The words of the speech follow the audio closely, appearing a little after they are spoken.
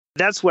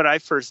That's what I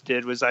first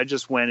did was I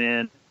just went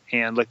in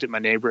and looked at my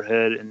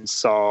neighborhood and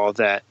saw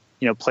that,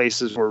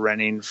 places were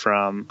renting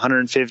from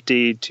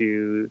 150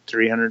 to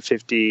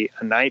 350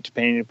 a night,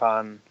 depending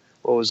upon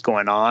what was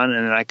going on.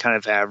 And then I kind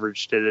of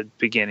averaged it at the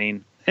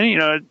beginning.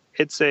 And,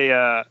 it's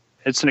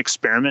an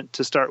experiment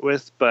to start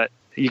with, but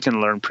you can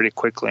learn pretty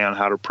quickly on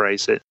how to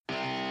price it.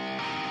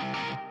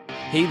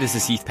 Hey, this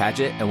is Heath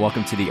Padgett, and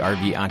welcome to the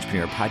RVE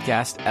Entrepreneur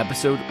Podcast,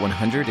 episode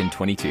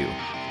 122.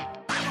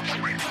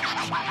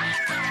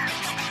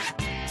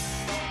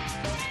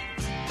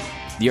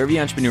 The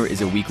RVE Entrepreneur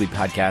is a weekly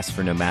podcast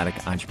for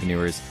nomadic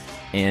entrepreneurs,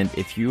 and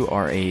if you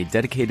are a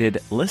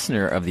dedicated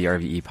listener of the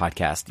RVE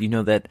podcast, you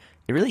know that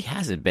it really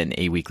hasn't been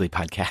a weekly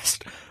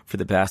podcast for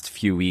the past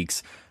few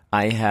weeks.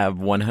 I have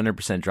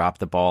 100% dropped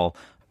the ball.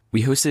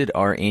 We hosted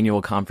our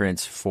annual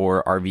conference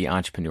for RV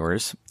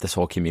entrepreneurs, this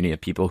whole community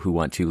of people who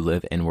want to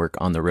live and work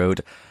on the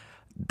road,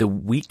 the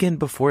weekend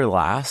before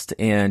last,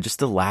 and just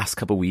the last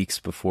couple weeks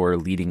before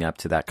leading up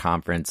to that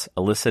conference.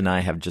 Alyssa and I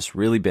have just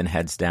really been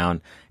heads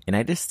down, and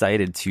I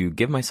decided to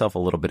give myself a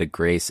little bit of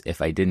grace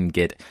if I didn't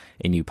get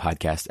a new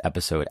podcast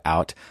episode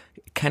out.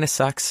 It kind of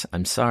sucks.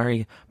 I'm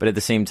sorry. But at the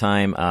same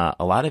time, a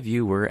lot of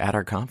you were at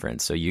our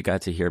conference, so you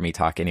got to hear me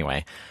talk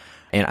anyway.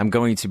 And I'm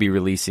going to be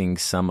releasing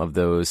some of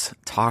those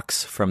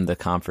talks from the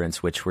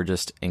conference, which were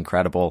just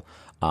incredible,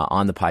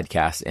 on the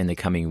podcast in the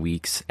coming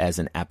weeks as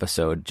an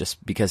episode,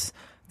 just because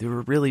they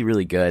were really,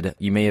 really good.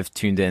 You may have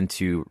tuned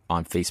into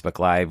on Facebook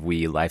Live.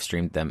 We live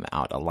streamed them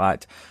out a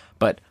lot.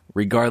 But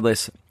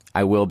regardless,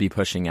 I will be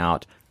pushing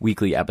out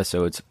weekly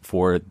episodes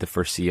for the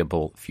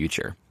foreseeable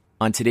future.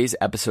 On today's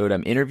episode,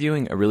 I'm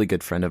interviewing a really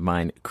good friend of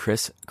mine,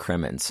 Chris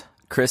Crimmins.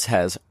 Chris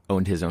has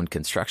owned his own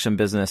construction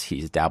business.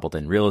 He's dabbled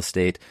in real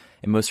estate.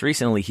 And most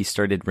recently, he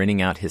started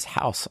renting out his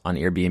house on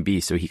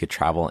Airbnb so he could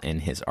travel in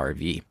his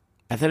RV.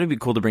 I thought it'd be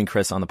cool to bring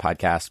Chris on the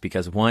podcast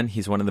because, one,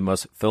 he's one of the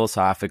most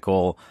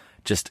philosophical,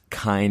 just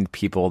kind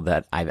people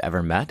that I've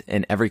ever met.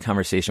 And every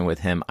conversation with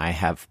him, I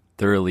have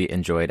thoroughly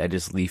enjoyed. I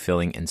just leave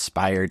feeling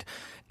inspired.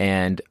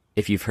 And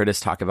if you've heard us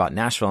talk about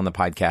Nashville on the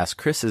podcast,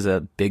 Chris is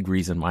a big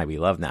reason why we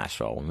love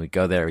Nashville. When we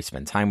go there, we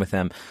spend time with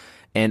him.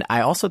 And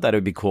I also thought it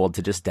would be cool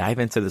to just dive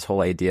into this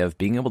whole idea of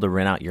being able to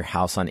rent out your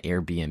house on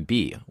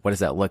Airbnb. What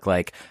does that look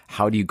like?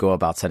 How do you go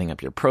about setting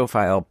up your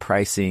profile,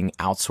 pricing,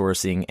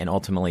 outsourcing, and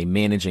ultimately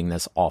managing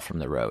this all from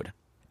the road?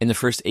 In the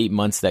first 8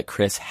 months that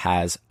Chris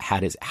has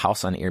had his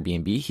house on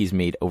Airbnb, he's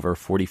made over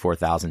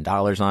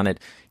 $44,000 on it.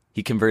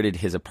 He converted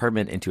his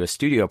apartment into a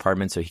studio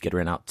apartment so he could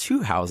rent out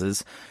 2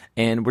 houses.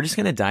 And we're just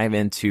going to dive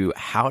into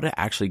how to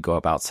actually go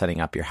about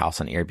setting up your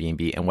house on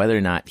Airbnb and whether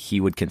or not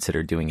he would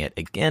consider doing it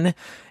again,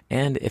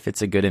 and if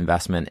it's a good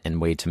investment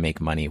and way to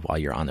make money while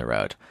you're on the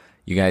road.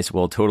 You guys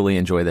will totally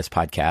enjoy this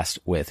podcast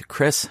with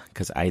Chris,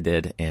 because I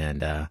did.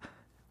 And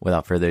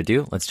without further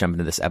ado, let's jump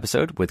into this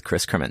episode with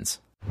Chris Crimmins.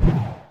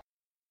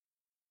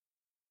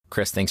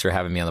 Chris, thanks for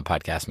having me on the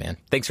podcast, man.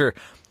 Thank you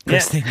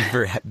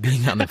for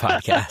being on the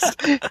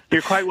podcast.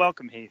 You're quite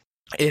welcome, Heath.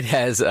 It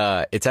has,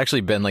 it's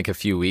actually been like a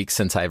few weeks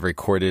since I've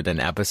recorded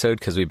an episode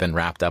because we've been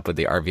wrapped up with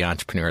the RV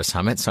Entrepreneur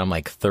Summit. So I'm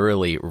like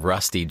thoroughly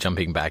rusty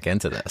jumping back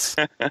into this.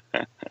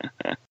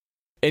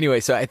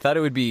 Anyway, so I thought it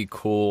would be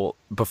cool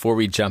before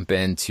we jump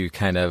into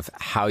kind of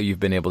how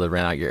you've been able to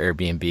rent out your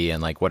Airbnb and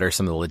like what are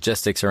some of the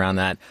logistics around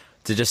that,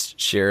 to just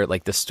share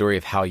like the story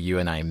of how you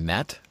and I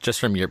met, just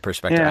from your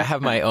perspective. Yeah. I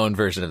have my own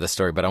version of the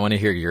story, but I want to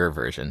hear your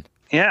version.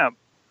 Yeah,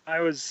 I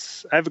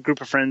have a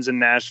group of friends in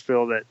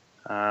Nashville that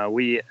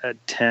we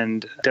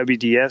attend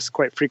WDS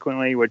quite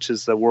frequently, which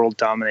is the World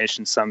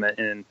Domination Summit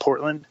in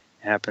Portland.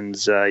 It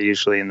happens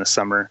usually in the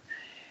summer.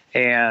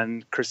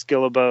 And Chris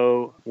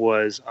Guillebeau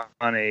was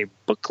on a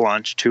book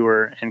launch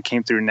tour and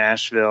came through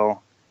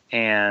Nashville.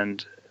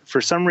 And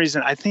for some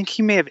reason, I think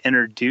he may have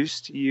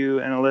introduced you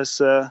and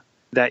Alyssa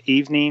that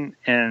evening,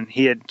 and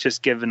he had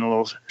just given a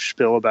little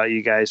spiel about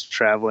you guys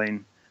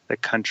traveling the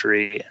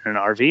country in an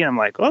RV. And I'm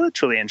like, oh,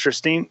 that's really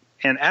interesting.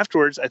 And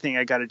afterwards, I think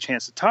I got a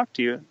chance to talk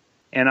to you.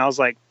 And I was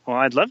like, well,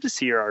 I'd love to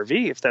see your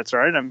RV if that's all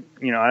right.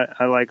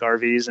 I like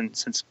RVs, and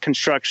since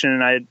construction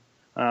and I had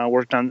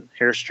worked on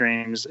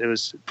Airstreams, it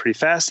was pretty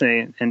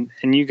fascinating.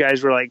 And you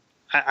guys were like,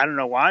 I don't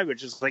know why, but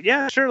just like,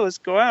 yeah, sure, let's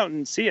go out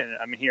and see it.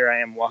 I mean, here I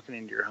am walking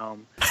into your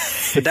home.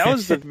 But that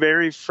was the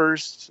very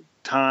first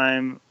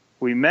time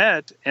we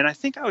met. And I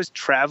think I was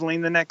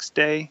traveling the next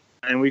day.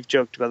 And we've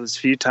joked about this a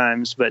few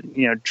times, but,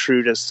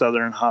 true to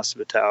Southern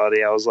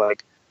hospitality, I was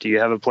like, do you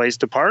have a place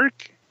to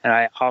park? And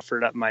I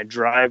offered up my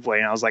driveway,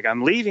 and I was like,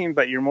 I'm leaving,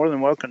 but you're more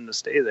than welcome to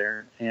stay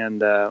there.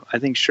 And I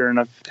think sure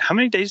enough, how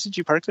many days did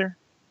you park there?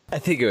 I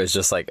think it was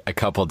just like a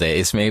couple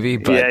days maybe,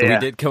 but we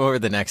did come over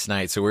the next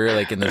night. So we were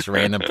like in this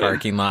random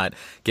parking lot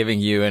giving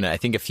you, and I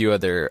think a few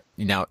other,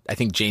 I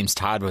think James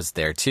Todd was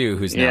there too,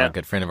 who's now a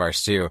good friend of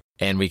ours too.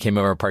 And we came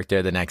over and parked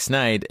there the next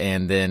night.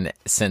 And then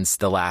since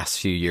the last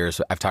few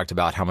years, I've talked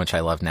about how much I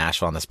love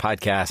Nashville on this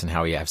podcast and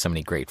how we have so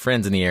many great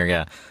friends in the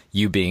area,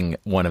 you being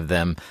one of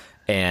them.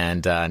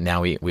 And now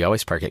we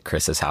always park at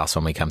Chris's house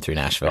when we come through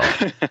Nashville.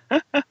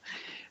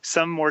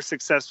 Some more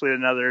successfully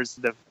than others.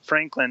 The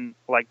Franklin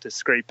liked to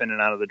scrape in and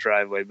out of the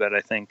driveway, but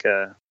I think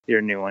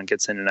your new one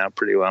gets in and out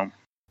pretty well.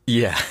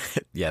 Yeah.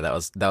 Yeah, that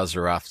was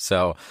rough.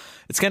 So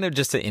it's kind of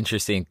just an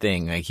interesting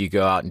thing. Like you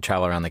go out and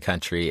travel around the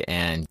country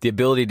and the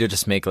ability to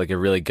just make like a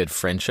really good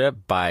friendship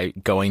by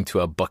going to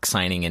a book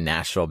signing in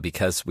Nashville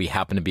because we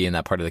happen to be in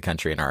that part of the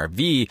country in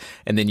RV,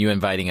 and then you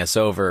inviting us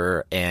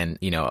over and,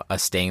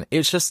 us staying.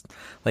 It's just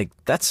like,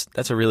 that's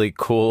a really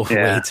cool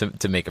way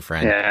to make a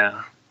friend.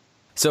 Yeah.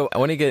 So I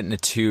want to get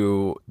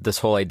into this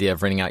whole idea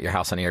of renting out your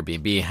house on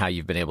Airbnb, how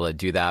you've been able to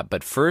do that.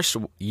 But first,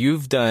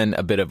 you've done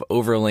a bit of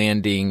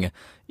overlanding,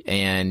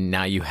 and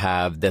now you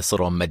have this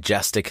little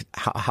majestic,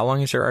 how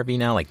long is your RV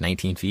now? Like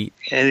 19 feet?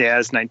 Yeah,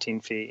 it's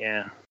 19 feet,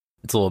 yeah.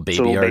 It's a little baby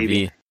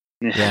RV.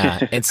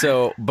 Yeah. And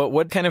so, but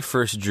what kind of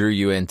first drew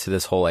you into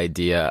this whole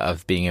idea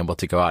of being able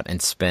to go out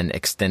and spend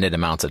extended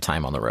amounts of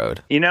time on the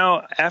road?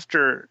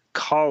 After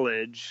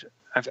college,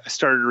 I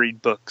started to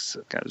read books.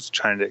 I was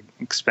trying to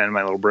expand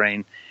my little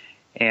brain.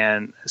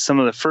 And some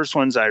of the first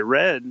ones I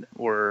read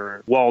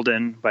were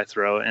Walden by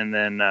Thoreau, and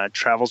then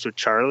Travels with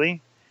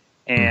Charlie,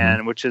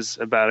 and which is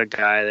about a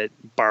guy that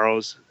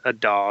borrows a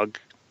dog,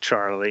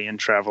 Charlie, and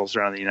travels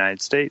around the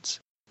United States.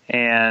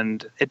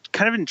 And it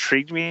kind of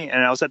intrigued me.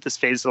 And I was at this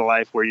phase of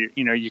life where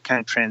you're kind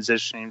of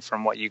transitioning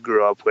from what you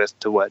grew up with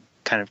to what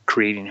kind of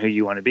creating who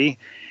you want to be.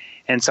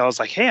 And so I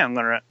was like, hey, I'm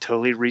going to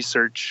totally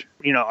research,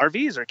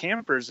 RVs or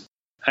campers.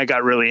 I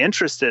got really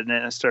interested in it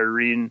and I started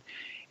reading.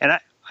 And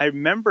I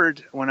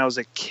remembered when I was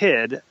a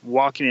kid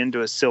walking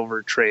into a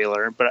silver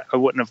trailer, but I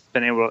wouldn't have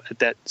been able at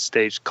that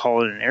stage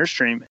call it an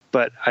Airstream.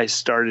 But I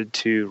started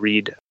to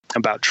read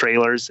about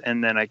trailers,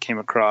 and then I came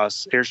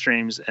across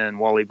Airstreams and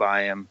Wally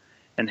Byam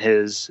and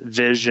his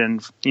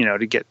vision,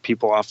 to get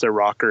people off their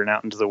rocker and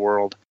out into the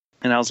world.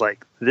 And I was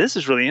like, this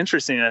is really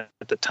interesting.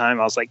 At the time,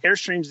 I was like,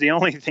 Airstream's the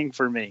only thing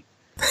for me,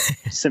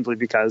 simply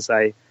because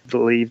I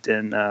believed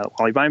in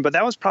Wally Byam. But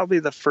that was probably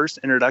the first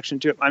introduction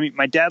to it. I mean,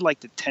 my dad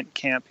liked to tent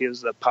camp. He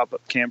was a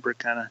pop-up camper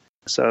kind of.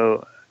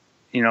 So,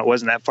 it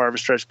wasn't that far of a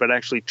stretch, but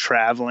actually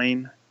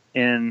traveling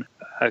in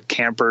a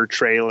camper,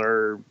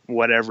 trailer,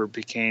 whatever,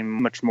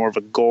 became much more of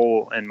a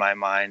goal in my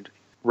mind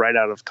right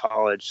out of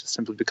college,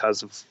 simply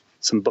because of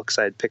some books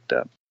I had picked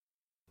up.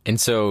 And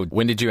so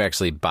when did you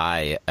actually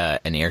buy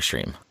an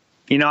Airstream?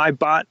 I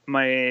bought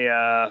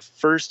my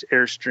first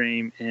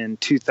Airstream in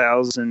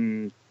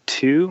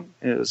 2002.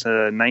 It was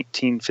a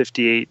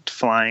 1958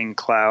 Flying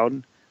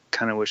Cloud.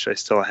 Kind of wish I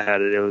still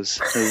had it. It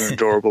was an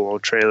adorable little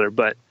trailer.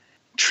 But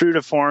true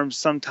to form,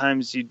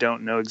 sometimes you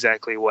don't know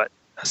exactly what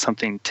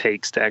something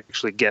takes to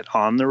actually get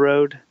on the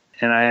road.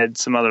 And I had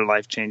some other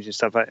life-changing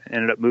stuff. I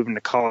ended up moving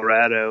to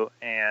Colorado,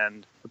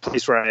 and the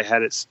place where I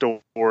had it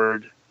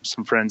stored,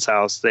 some friend's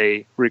house,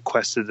 they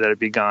requested that it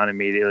be gone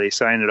immediately.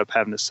 So I ended up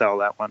having to sell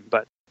that one.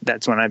 But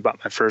that's when I bought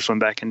my first one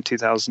back in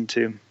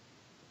 2002.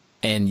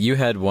 And you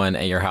had one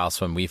at your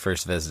house when we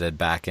first visited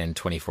back in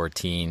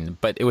 2014,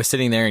 but it was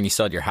sitting there and you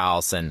still had your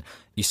house and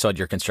you still had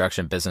your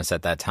construction business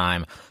at that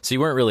time. So you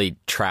weren't really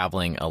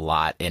traveling a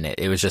lot in it.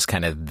 It was just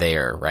kind of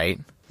there, right?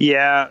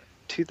 Yeah.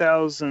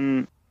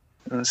 2000,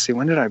 let's see,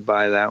 when did I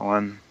buy that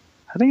one?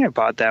 I think I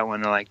bought that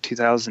one in like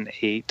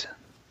 2008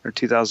 or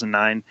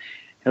 2009.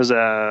 It was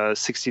a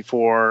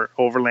 64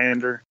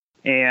 Overlander.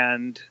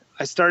 And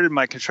I started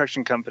my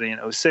construction company in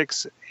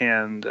 2006,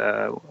 and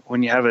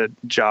when you have a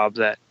job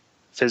that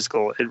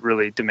physical, it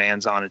really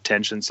demands on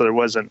attention. So there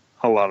wasn't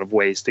a lot of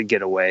ways to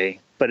get away.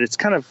 But it's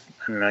kind of,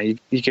 I don't know,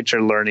 you get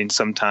your learning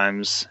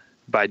sometimes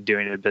by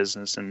doing a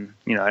business. And,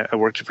 I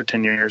worked it for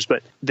 10 years.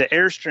 But the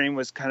Airstream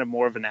was kind of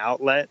more of an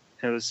outlet.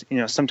 It was,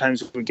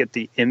 sometimes we get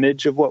the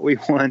image of what we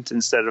want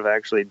instead of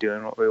actually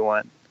doing what we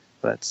want.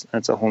 That's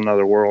a whole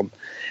nother world.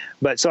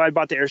 But so I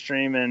bought the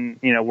Airstream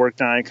and,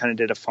 worked on it, kind of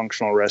did a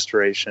functional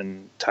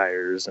restoration,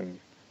 tires and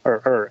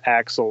or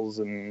axles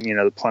and,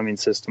 the plumbing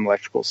system,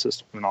 electrical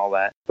system and all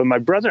that. But my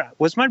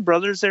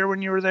brother's there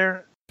when you were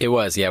there? It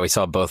was. Yeah, we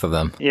saw both of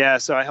them. Yeah,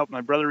 so I helped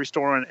my brother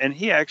restore one, and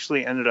he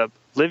actually ended up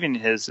living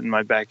his in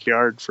my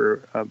backyard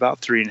for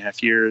about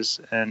 3.5 years.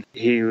 And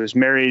he was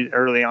married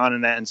early on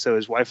in that, and so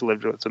his wife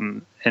lived with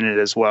him in it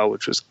as well,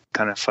 which was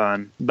kind of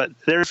fun. But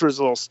theirs was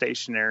a little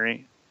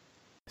stationary.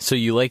 So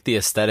you like the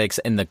aesthetics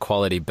and the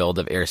quality build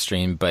of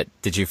Airstream, but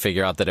did you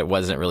figure out that it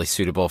wasn't really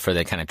suitable for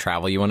the kind of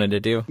travel you wanted to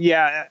do?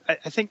 Yeah,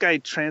 I think I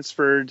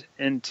transferred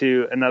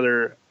into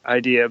another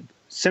idea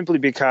simply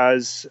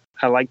because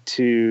I like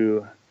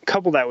to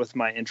couple that with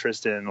my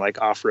interest in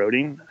like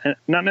off-roading.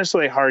 Not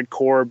necessarily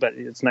hardcore, but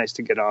it's nice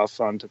to get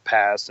off onto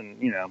pass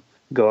and,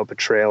 go up a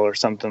trail or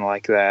something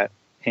like that.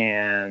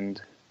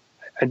 And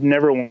I'd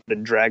never wanted to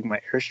drag my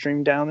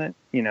Airstream down it,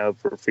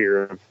 for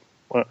fear of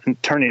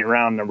turning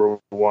around, number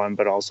one,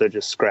 but also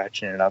just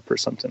scratching it up or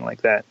something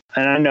like that.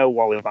 And I know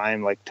Wally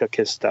Byam took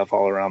his stuff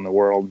all around the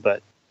world,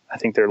 but I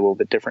think they're a little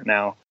bit different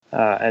now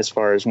as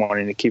far as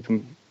wanting to keep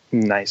them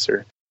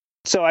nicer.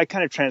 So I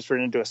kind of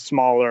transferred into a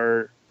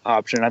smaller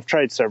option. I've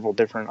tried several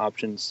different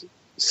options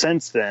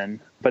since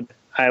then, but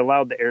I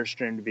allowed the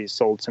Airstream to be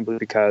sold simply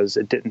because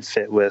it didn't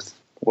fit with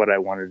what I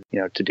wanted,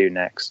 to do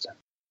next.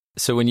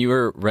 So when you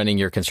were running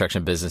your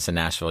construction business in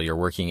Nashville, you're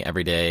working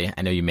every day.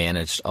 I know you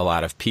managed a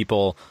lot of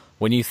people.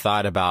 when you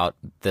thought about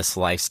this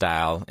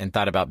lifestyle and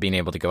thought about being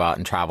able to go out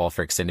and travel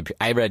for extended,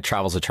 I read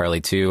Travels with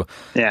Charlie too.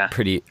 Yeah.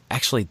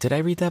 Actually, did I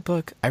read that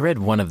book? I read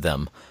one of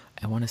them.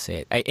 I want to say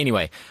it.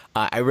 Anyway,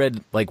 I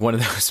read like one of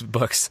those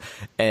books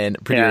and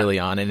pretty early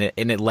on, and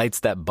it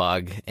lights that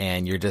bug,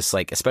 and you're just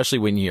like, especially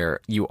when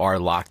you are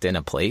locked in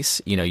a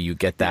place, you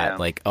get that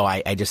like, oh,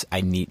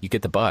 you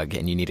get the bug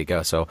and you need to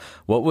go. So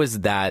what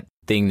was that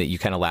thing that you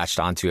kind of latched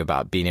onto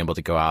about being able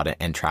to go out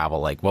and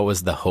travel? Like, what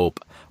was the hope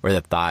or the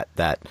thought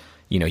that,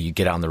 you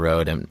get on the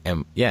road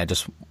and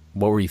just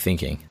what were you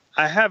thinking?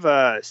 I have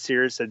a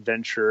serious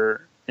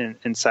adventure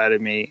inside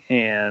of me,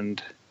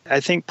 and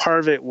I think part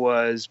of it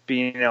was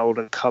being able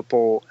to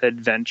couple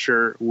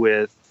adventure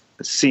with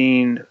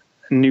seeing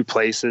new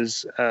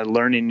places,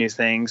 learning new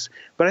things.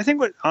 But I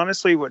think what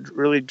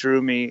really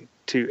drew me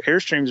to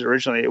Airstreams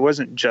originally, it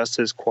wasn't just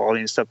his quality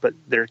and stuff, but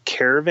their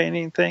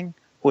caravanning thing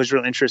was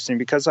really interesting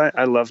because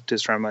I love to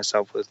surround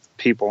myself with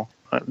people,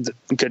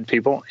 good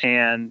people.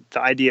 And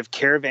the idea of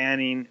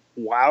caravanning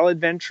while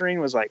adventuring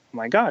was like, oh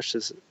my gosh,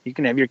 you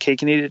can have your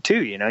cake and eat it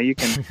too. You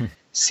can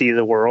see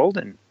the world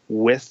and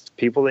with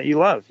people that you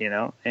love,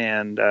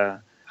 and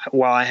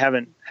while I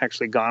haven't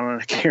actually gone on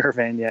a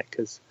caravan yet,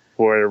 because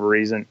for whatever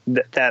reason,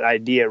 that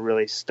idea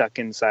really stuck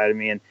inside of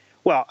me. And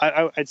well,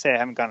 I'd say I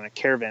haven't gone on a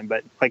caravan,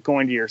 but like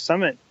going to your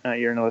summit,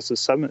 your NOLISA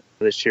summit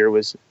this year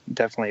was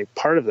definitely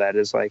part of that.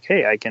 Is like,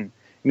 hey, I can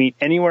meet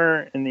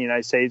anywhere in the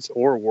United States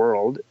or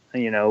world,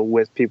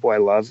 with people I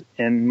love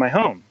in my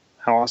home.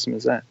 How awesome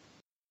is that?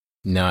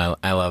 No,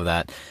 I love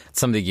that.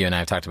 It's something you and I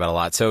have talked about a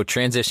lot. So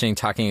transitioning,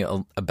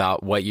 talking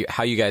about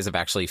how you guys have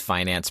actually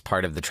financed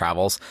part of the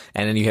travels,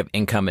 and then you have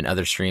income and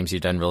other streams.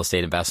 You've done real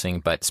estate investing,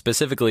 but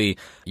specifically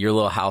your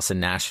little house in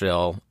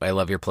Nashville. I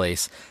love your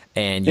place,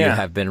 and you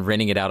have been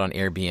renting it out on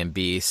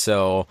Airbnb.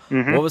 So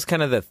what was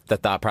kind of the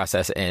thought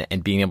process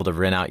and being able to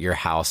rent out your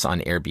house on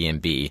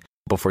Airbnb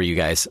before you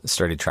guys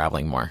started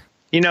traveling more?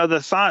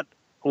 The thought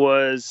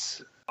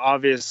was,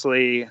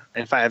 obviously,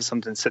 if I have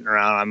something sitting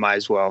around, I might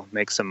as well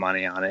make some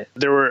money on it.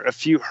 There were a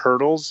few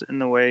hurdles in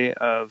the way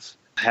of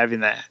having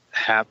that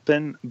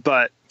happen,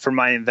 but for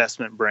my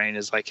investment brain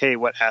is like, hey,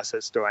 what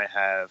assets do I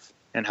have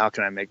and how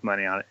can I make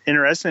money on it?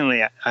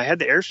 Interestingly, I had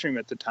the Airstream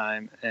at the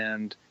time,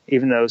 and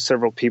even though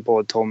several people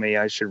had told me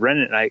I should rent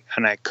it,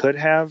 and I could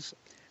have,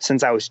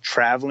 since I was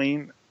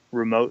traveling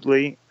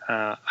remotely,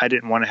 I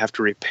didn't want to have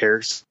to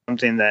repair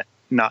something that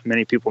not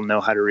many people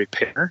know how to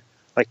repair.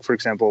 Like, for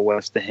example, what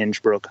if the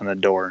hinge broke on the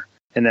door?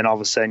 And then all of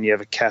a sudden you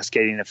have a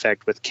cascading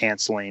effect with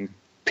canceling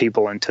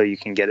people until you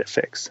can get it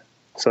fixed.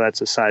 So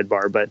that's a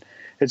sidebar, but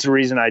it's a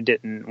reason I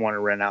didn't want to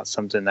rent out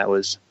something that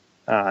was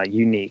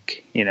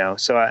unique,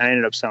 So I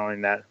ended up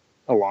selling that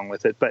along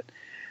with it. But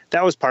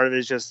that was part of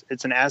it.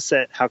 It's an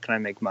asset. How can I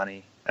make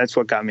money? That's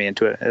what got me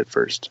into it at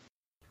first.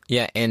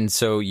 Yeah, and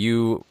so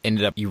you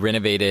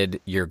renovated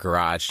your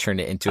garage,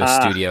 turned it into a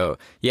studio.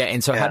 Yeah,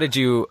 and so how did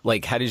you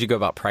go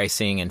about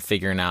pricing and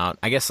figuring out,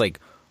 I guess, like,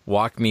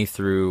 walk me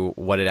through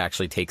what it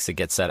actually takes to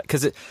get set up?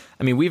 Because,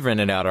 we've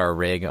rented out our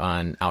rig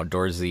on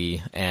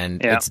Outdoorsy,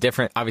 and it's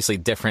obviously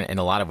different in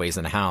a lot of ways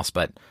than a house,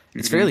 but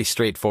it's fairly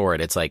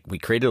straightforward. It's like we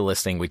created a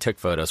listing, we took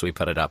photos, we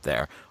put it up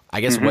there. I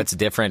guess what's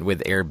different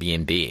with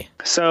Airbnb?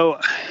 So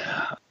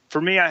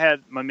for me, I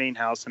had my main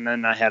house, and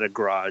then I had a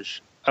garage.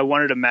 I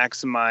wanted to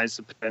maximize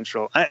the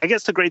potential. I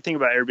guess the great thing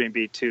about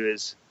Airbnb too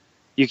is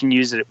you can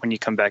use it when you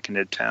come back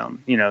into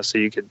town, so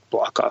you could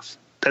block off.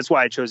 That's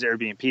why I chose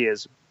Airbnb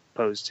as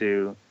opposed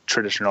to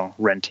traditional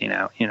renting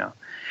out,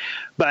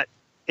 But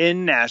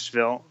in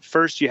Nashville,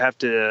 first you have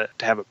to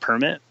have a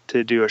permit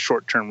to do a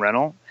short-term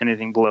rental,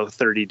 anything below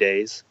 30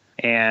 days.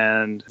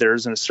 And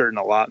there's a certain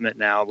allotment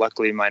now.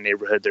 Luckily, in my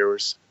neighborhood, there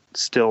was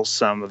still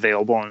some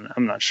available, and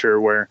I'm not sure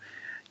where,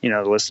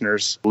 the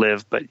listeners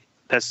live, but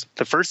that's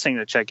the first thing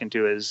to check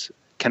into is,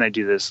 can I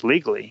do this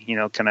legally?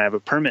 Can I have a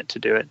permit to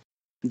do it?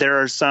 There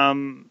are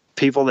some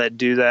people that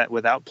do that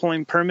without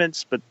pulling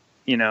permits, but,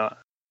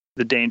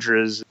 the danger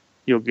is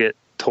you'll get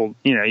told,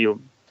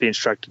 you'll be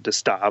instructed to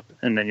stop,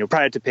 and then you'll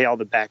probably have to pay all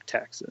the back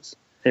taxes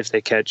if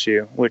they catch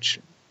you, which,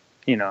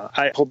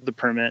 I pulled the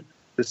permit.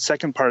 The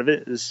second part of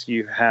it is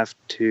you have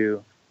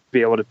to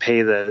be able to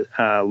pay the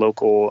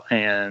local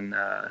and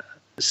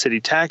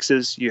city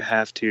taxes. You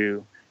have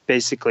to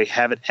basically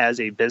have it as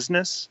a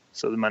business.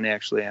 So the money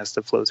actually has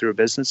to flow through a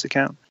business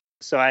account.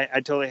 So I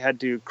totally had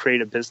to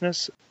create a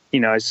business,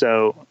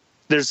 so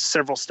there's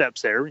several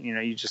steps there.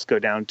 You just go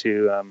down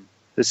to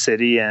the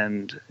city,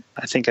 and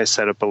I think I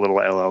set up a little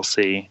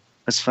LLC.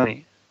 It's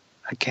funny.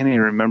 I can't even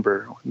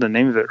remember the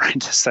name of it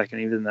right this second,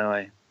 even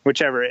though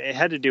whichever, it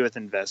had to do with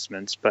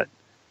investments, but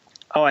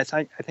I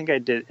think I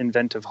did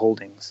Inventive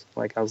Holdings.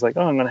 Like I was like,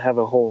 I'm going to have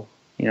a whole,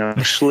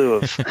 slew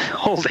of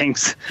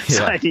holdings.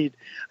 So I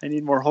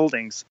need more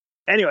holdings.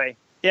 Anyway,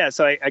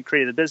 so I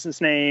created a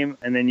business name,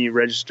 and then you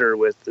register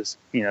with this,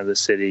 the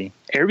city.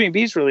 Airbnb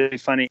is really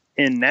funny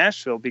in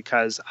Nashville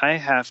because I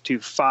have to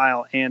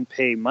file and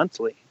pay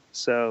monthly.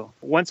 So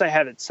once I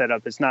have it set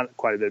up, it's not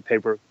quite a bit of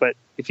paperwork, but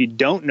if you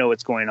don't know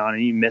what's going on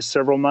and you miss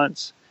several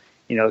months,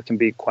 it can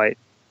be quite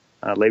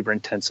labor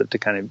intensive to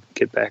kind of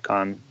get back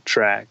on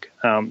track.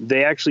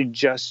 They actually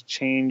just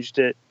changed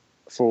it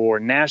for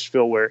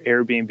Nashville, where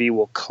Airbnb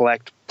will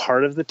collect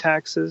part of the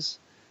taxes.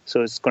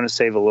 So it's going to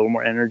save a little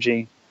more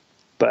energy.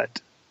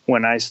 But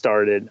when I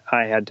started,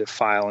 I had to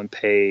file and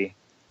pay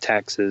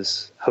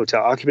taxes,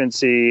 hotel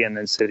occupancy, and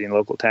then city and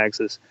local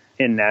taxes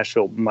in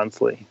Nashville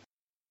monthly.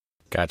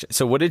 Gotcha.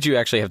 So what did you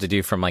actually have to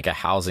do from like a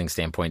housing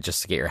standpoint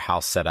just to get your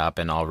house set up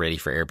and all ready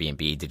for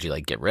Airbnb? Did you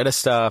like get rid of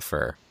stuff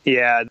or?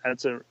 Yeah,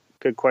 that's a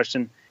good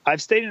question.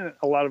 I've stayed in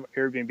a lot of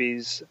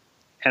Airbnbs,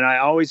 and I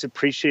always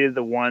appreciated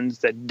the ones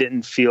that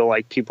didn't feel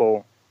like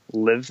people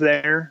live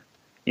there.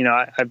 You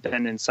know, I've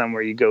been in some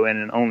where you go in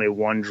and only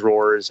one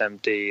drawer is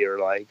empty, or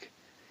like,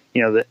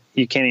 you know, that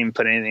you can't even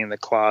put anything in the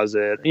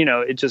closet. You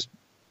know, it just,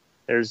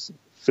 there's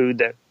food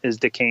that is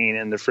decaying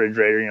in the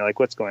refrigerator, and you're like,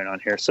 what's going on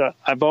here? So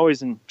I've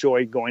always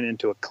enjoyed going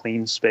into a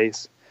clean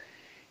space.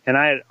 And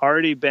I had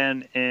already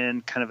been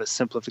in kind of a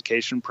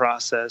simplification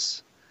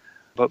process.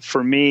 But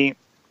for me,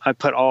 I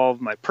put all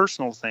of my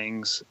personal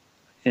things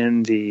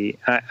in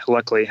I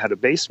luckily had a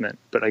basement,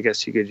 but I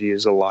guess you could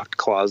use a locked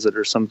closet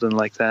or something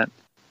like that.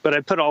 But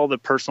I put all the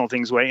personal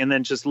things away and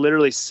then just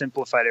literally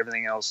simplified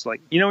everything else. Like,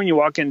 you know, when you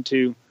walk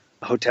into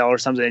a hotel or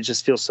something, it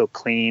just feels so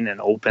clean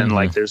and open,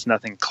 like there's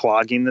nothing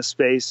clogging the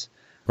space.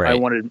 Right.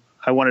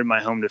 I wanted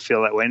my home to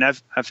feel that way. And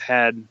I've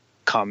had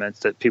comments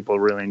that people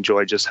really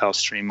enjoy just how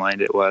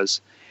streamlined it was.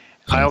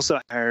 I also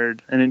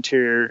hired an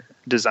interior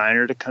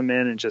designer to come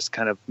in and just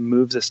kind of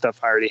move the stuff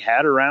I already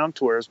had around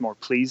to where it was more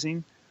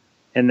pleasing.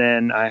 And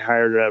then I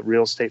hired a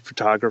real estate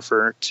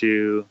photographer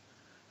to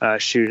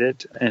shoot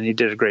it, and he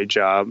did a great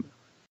job.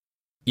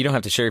 You don't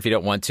have to share if you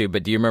don't want to,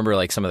 but do you remember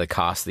like some of the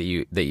costs that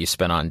you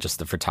spent on just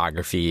the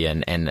photography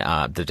and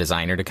the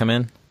designer to come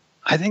in?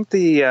 I think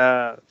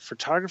the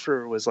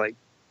photographer was like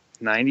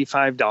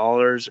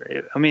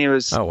 $95. I mean, it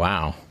was... Oh,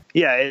 wow.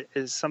 Yeah, it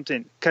is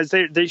something, because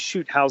they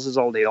shoot houses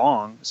all day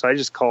long. So I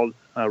just called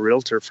a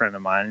realtor friend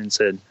of mine and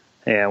said,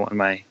 hey, I want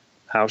my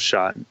house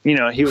shot. You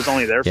know, he was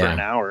only there for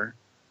an hour.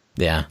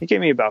 Yeah. He gave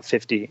me about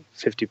 50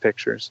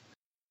 pictures.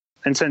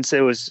 And since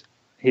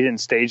he didn't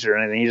stage it or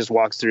anything, he just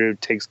walks through,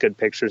 takes good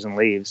pictures and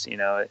leaves, you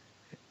know.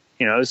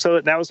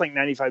 So that was like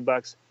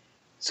 $95.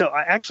 So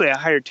I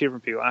hired two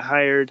different people. I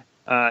hired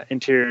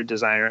interior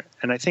designer,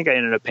 and I think I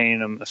ended up paying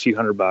him a few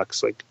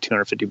 $100, like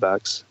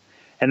 $250.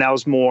 And that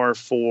was more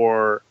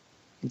for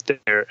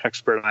their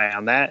expert eye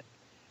on that.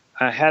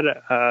 I had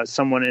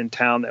someone in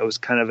town that was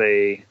kind of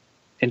a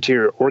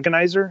interior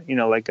organizer, you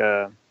know, like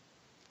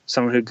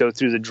someone who'd go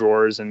through the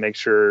drawers and make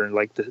sure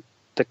like the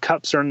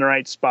cups are in the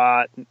right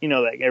spot, you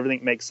know, like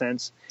everything makes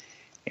sense.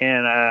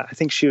 And I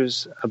think she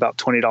was about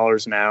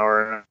 $20 an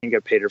hour, and I think I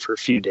paid her for a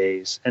few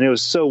days. And it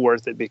was so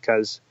worth it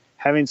because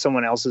having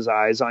someone else's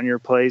eyes on your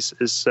place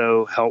is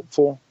so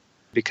helpful,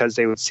 because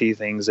they would see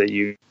things that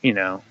you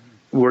know,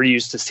 we're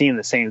used to seeing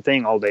the same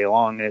thing all day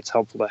long, and it's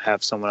helpful to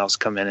have someone else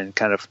come in and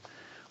kind of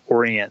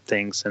orient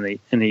things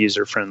in a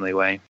user-friendly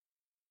way.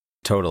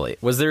 Totally.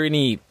 Was there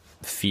any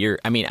fear?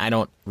 I mean, I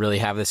don't really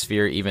have this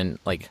fear, even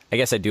like, I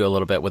guess I do a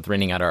little bit with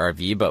renting out our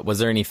RV, but was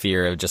there any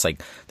fear of just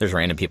like, there's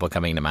random people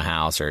coming to my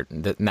house, or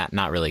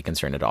not really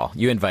concerned at all?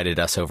 You invited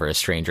us over as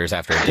strangers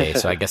after a day,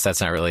 so I guess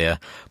that's not really a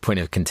point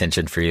of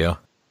contention for you.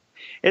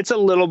 It's a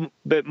little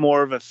bit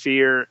more of a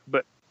fear,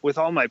 but with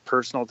all my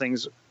personal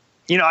things,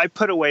 you know, I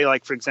put away,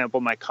 like, for example,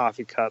 my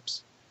coffee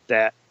cups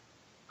that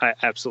I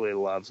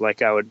absolutely love.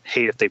 Like, I would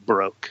hate if they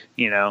broke,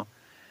 you know.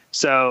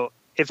 So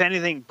if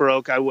anything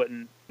broke, I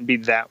wouldn't be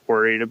that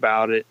worried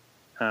about it.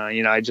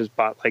 You know, I just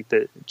bought like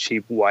the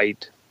cheap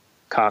white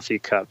coffee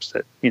cups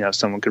that, you know,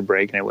 someone could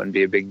break and it wouldn't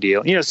be a big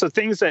deal. You know, so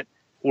things that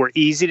were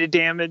easy to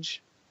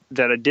damage,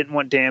 that I didn't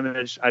want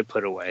damaged, I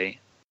put away.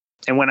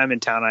 And when I'm in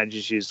town, I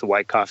just use the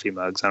white coffee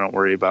mugs. I don't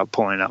worry about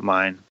pulling out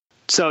mine.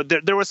 So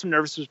there was some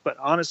nervousness, but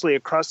honestly,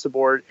 across the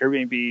board,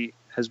 Airbnb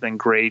has been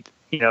great.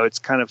 You know, it's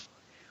kind of,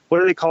 what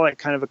do they call it,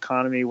 kind of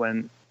economy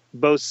when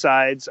both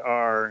sides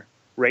are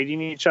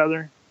rating each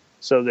other?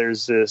 So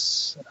there's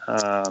this...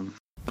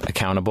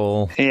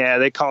 accountable. Yeah,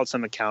 they call it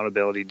some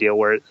accountability deal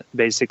where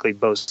basically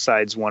both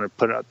sides want to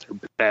put out their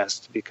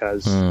best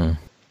because you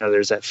know,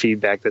 there's that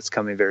feedback that's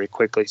coming very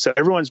quickly. So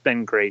everyone's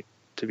been great,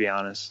 to be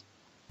honest.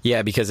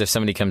 Yeah, because if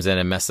somebody comes in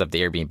and messes up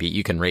the Airbnb,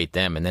 you can rate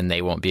them, and then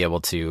they won't be able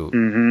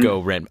to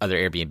go rent other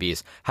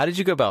Airbnbs. How did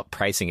you go about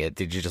pricing it?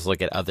 Did you just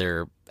look at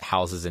other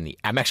houses in the...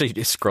 I'm actually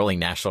just scrolling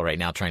Nashville right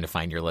now trying to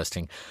find your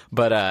listing.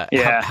 But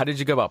how did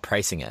you go about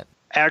pricing it?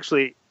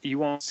 Actually, you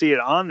won't see it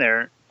on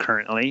there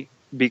currently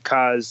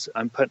because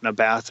I'm putting a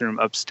bathroom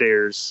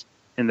upstairs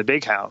in the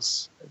big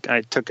house.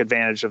 I took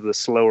advantage of the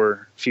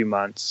slower few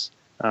months.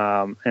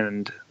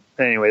 And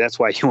anyway, that's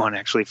why you won't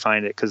actually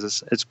find it,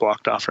 because it's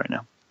blocked off right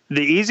now. The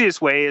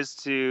easiest way is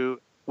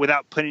to,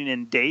 without putting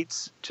in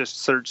dates, just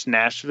search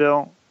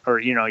Nashville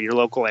or, you know, your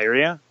local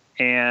area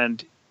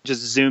and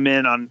just zoom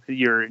in on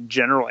your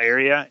general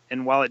area.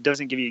 And while it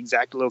doesn't give you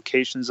exact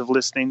locations of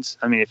listings,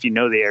 I mean, if you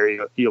know the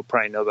area, you'll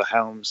probably know the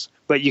homes,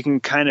 but you can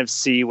kind of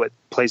see what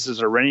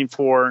places are renting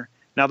for.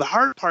 Now, the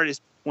hard part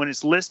is when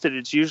it's listed,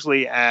 it's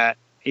usually at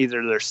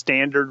either their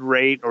standard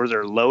rate or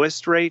their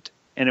lowest rate,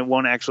 and it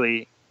won't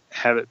actually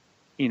have it,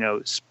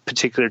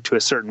 particular to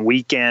a certain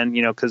weekend,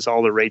 because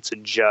all the rates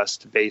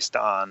adjust based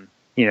on,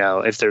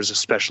 if there's a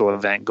special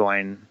event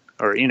going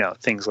or,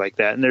 things like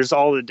that. And there's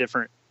all the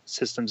different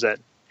systems that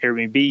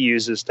Airbnb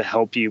uses to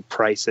help you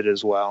price it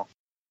as well.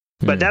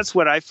 But that's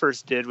what I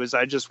first did was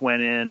I just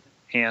went in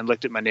and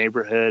looked at my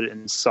neighborhood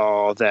and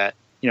saw that,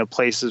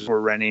 places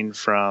were renting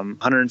from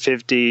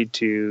 150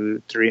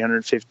 to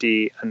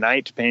 350 a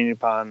night, depending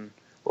upon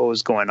what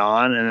was going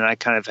on. And then I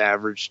kind of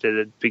averaged it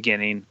at the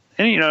beginning.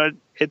 And,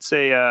 it's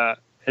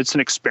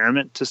an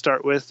experiment to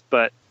start with,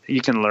 but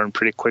you can learn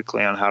pretty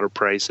quickly on how to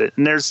price it.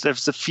 And there's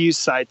a few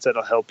sites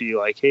that'll help you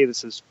like, hey,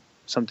 this is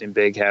something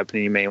big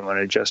happening. You may want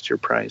to adjust your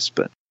price,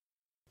 but.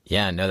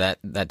 Yeah, no, that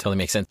totally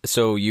makes sense.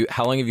 So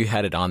how long have you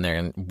had it on there,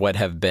 and what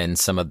have been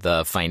some of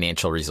the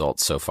financial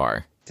results so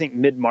far? I think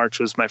mid-March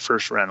was my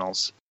first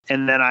rentals.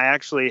 And then I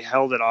actually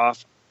held it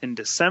off in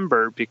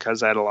December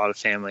because I had a lot of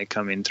family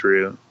coming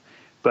through.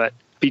 But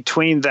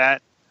between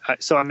that,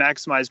 so I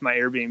maximized my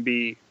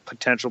Airbnb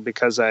potential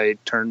because I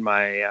turned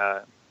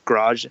my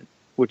garage,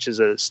 which is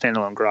a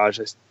standalone garage,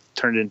 I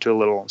turned it into a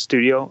little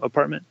studio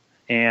apartment.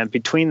 And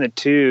between the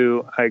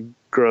two, I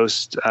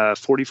grossed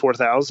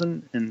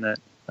 $44,000 in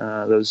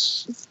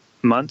those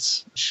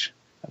months.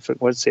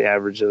 What's the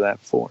average of that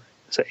for?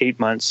 So 8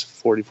 months,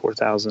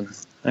 44,000.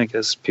 I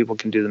guess people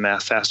can do the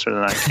math faster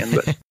than I can,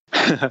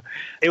 but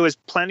it was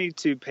plenty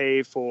to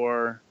pay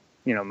for,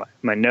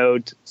 my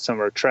note, some of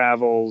our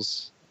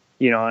travels,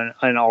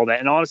 and all that.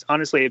 And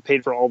honestly, it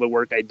paid for all the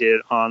work I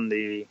did on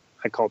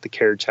I call it the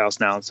carriage house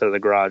now instead of the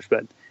garage,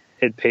 but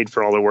it paid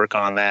for all the work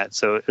on that.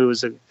 So it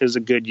was a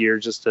good year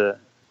just to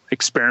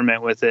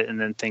experiment with it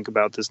and then think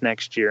about this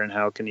next year and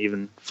how it can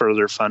even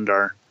further fund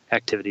our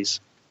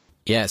activities.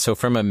 Yeah. So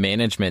from a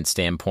management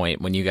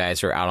standpoint, when you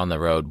guys are out on the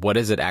road, what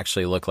does it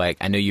actually look like?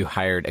 I know you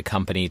hired a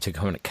company to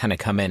kind of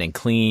come in and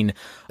clean.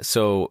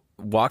 So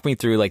walk me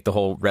through like the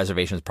whole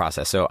reservations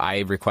process. So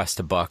I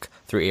request a book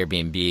through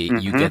Airbnb.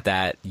 You get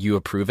that, you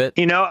approve it?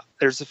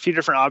 There's a few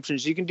different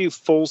options. You can do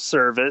full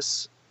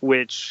service,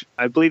 which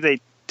I believe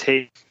they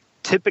take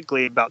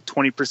typically about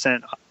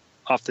 20%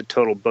 off the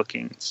total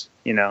bookings,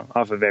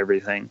 off of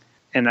everything.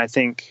 And I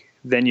think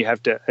then you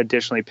have to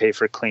additionally pay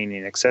for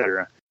cleaning, et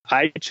cetera.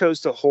 I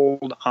chose to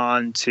hold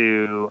on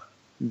to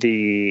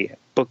the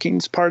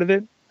bookings part of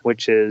it,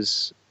 which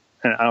is,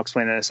 and I'll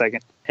explain that in a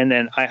second. And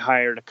then I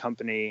hired a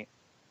company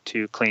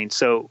to clean.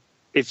 So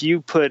if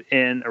you put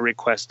in a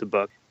request to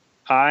book,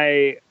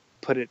 I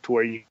put it to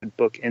where you could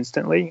book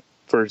instantly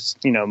for,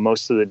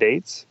 most of the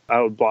dates.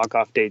 I would block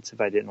off dates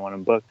if I didn't want to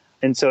book.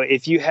 And so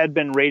if you had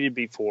been rated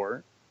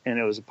before and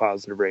it was a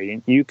positive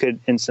rating, you could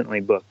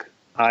instantly book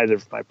either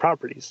of my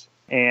properties.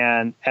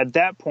 And at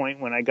that point,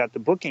 when I got the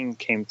booking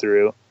came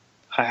through,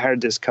 I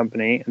hired this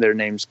company. Their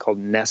name's called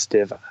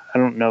Nestive. I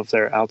don't know if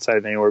they're outside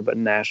of anywhere but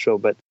Nashville,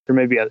 but there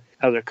may be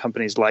other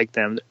companies like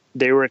them.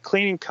 They were a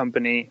cleaning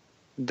company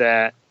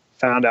that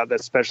found out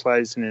that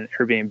specializing in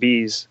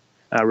Airbnbs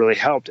really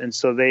helped. And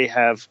so they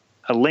have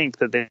a link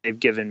that they've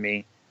given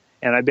me.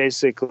 And I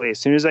basically, as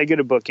soon as I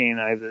get a booking,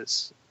 I have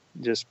this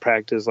just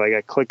practice, like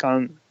I click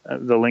on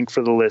the link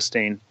for the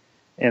listing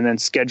and then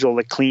schedule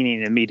the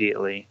cleaning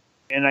immediately.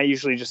 And I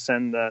usually just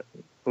send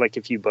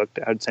if you booked,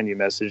 I'd send you a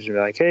message and be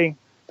like, hey,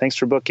 thanks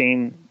for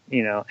booking,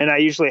 and I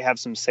usually have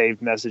some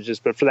saved messages,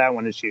 but for that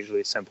one, it's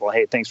usually simple.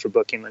 Hey, thanks for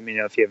booking. Let me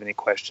know if you have any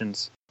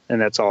questions.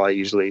 And that's all I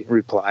usually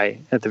reply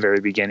at the very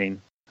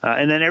beginning.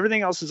 And then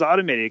everything else is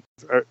automated,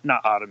 or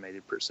not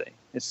automated per se.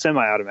 It's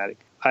semi-automatic.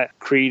 I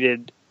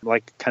created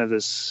like kind of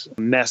this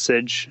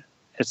message.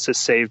 It's a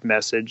saved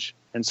message.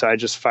 And so I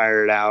just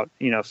fire it out,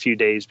 a few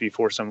days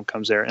before someone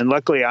comes there. And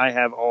luckily I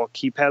have all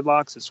keypad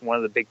locks. It's one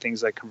of the big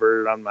things I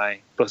converted on my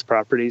both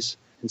properties.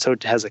 And so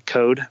it has a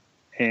code.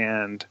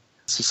 And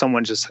so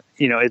someone just,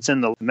 it's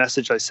in the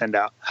message I send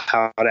out,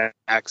 how to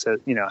access,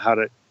 how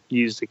to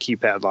use the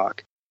keypad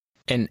lock.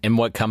 And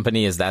what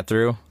company is that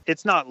through?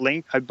 It's not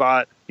linked. I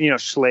bought,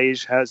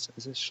 Schlage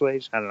is it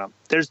Schlage? I don't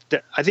know.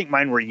 I think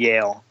mine were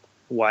Yale,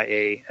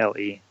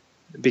 Yale,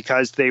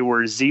 because they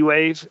were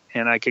Z-Wave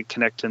and I could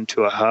connect them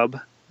to a hub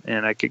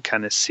and I could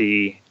kind of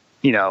see,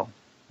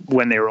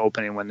 when they were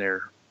opening, when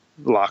they're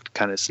locked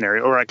kind of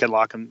scenario, or I could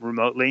lock them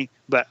remotely.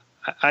 But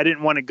I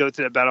didn't want to go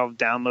through that battle of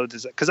download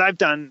this, because I've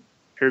done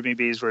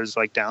Airbnbs where it's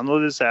like,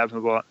 download this app.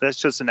 And well, that's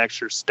just an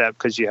extra step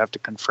because you have to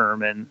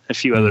confirm and a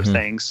few other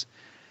things.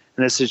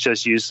 And this is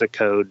just use the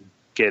code,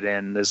 get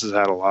in. This is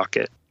how to lock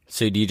it.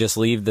 So do you just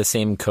leave the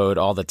same code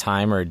all the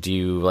time, or do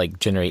you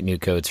generate new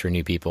codes for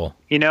new people?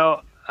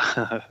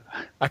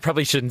 I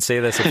probably shouldn't say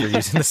this if you're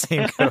using the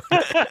same code.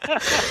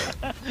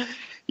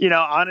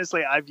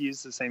 Honestly, I've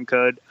used the same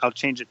code. I'll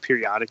change it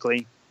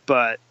periodically,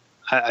 but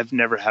I've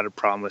never had a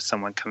problem with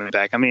someone coming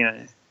back. I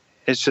mean,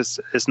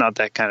 it's not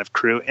that kind of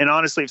crew. And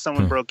honestly, if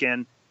someone broke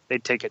in,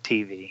 they'd take a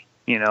TV,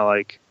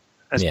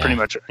 that's pretty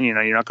much,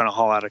 you're not going to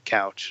haul out a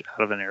couch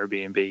out of an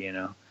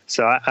Airbnb,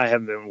 So I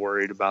haven't been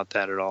worried about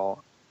that at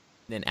all.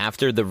 Then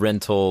after the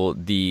rental,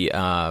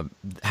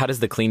 how does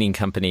the cleaning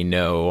company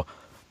know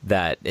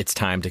that it's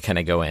time to kind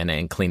of go in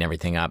and clean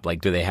everything up?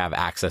 Like, do they have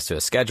access to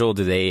a schedule?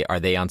 Are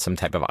they on some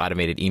type of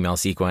automated email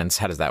sequence?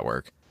 How does that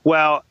work?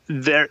 Well,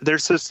 their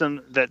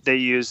system that they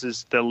use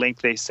is the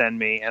link they send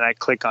me, and I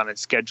click on it,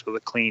 schedule the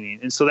cleaning.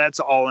 And so that's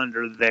all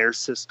under their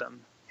system.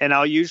 And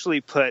I'll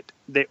usually put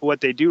what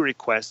they do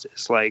request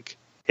is like,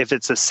 if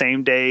it's a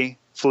same day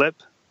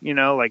flip,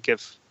 like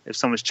if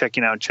someone's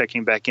checking out and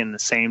checking back in the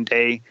same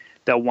day,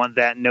 they'll want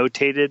that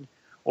notated,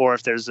 or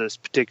if there's this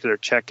particular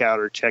checkout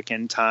or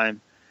check-in time.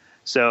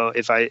 So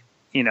if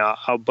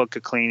I'll book a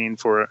cleaning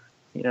for,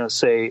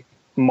 say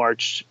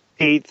March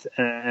 8th,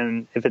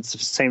 and if it's the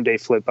same day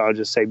flip, I'll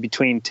just say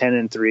between 10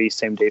 and 3,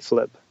 same day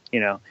flip,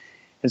 And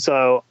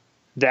so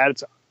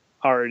that's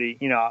already,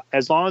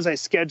 as long as I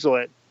schedule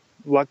it,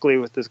 luckily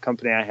with this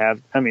company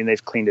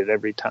they've cleaned it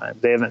every time.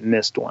 They haven't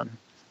missed one.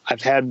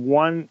 I've had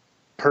one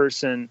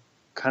person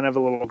kind of a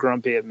little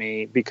grumpy at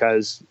me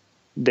because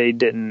they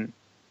didn't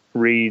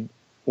read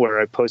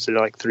where I posted it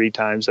like 3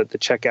 times that the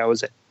checkout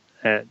was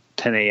at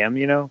 10 a.m.,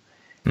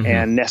 Mm-hmm.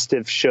 and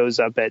Nestive shows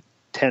up at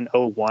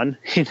 10:01,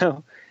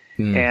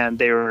 and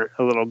they were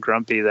a little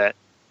grumpy that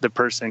the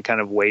person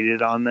kind of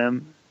waited on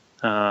them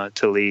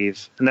to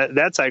leave. And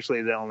that's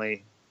actually the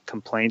only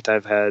complaint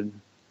I've had.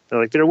 They're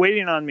like, they're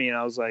waiting on me. And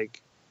I was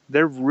like,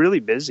 they're really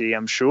busy,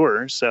 I'm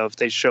sure. So if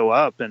they show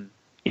up and,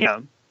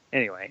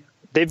 anyway,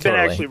 they've been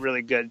actually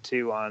really good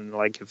too on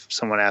like if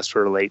someone asked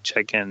for a late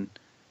check-in,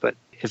 but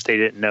if they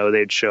didn't know,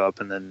 they'd show up,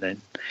 and then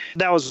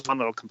that was one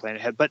little complaint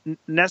I had. But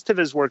Nestive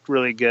has worked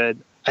really good.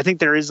 I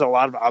think there is a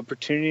lot of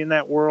opportunity in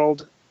that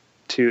world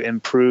to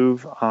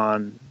improve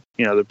on,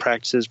 the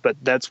practices, but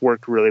that's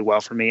worked really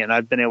well for me. And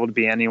I've been able to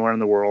be anywhere in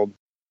the world.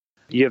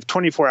 You have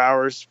 24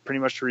 hours pretty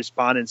much to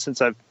respond. And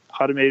since I've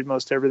automated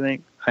most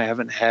everything, I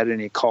haven't had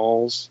any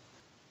calls.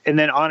 And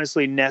then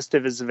honestly,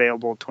 Nestive is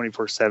available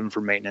 24/7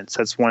 for maintenance.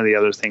 That's one of the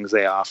other things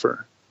they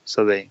offer.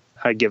 So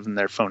I give them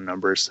their phone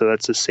numbers. So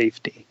that's a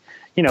safety,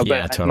 but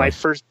totally. My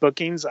first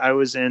bookings, I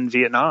was in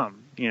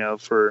Vietnam,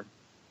 for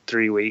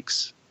 3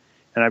 weeks,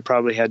 and I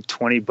probably had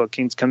 20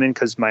 bookings come in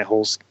because my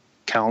whole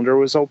calendar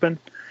was open.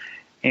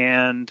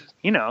 And,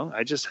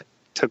 I just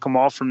took them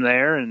all from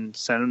there and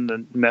sent them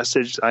the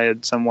message. I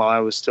had some while I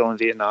was still in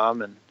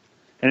Vietnam, and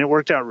it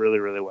worked out really,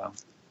 really well.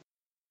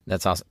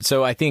 That's awesome.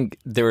 So I think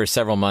there were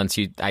several months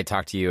I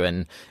talked to you,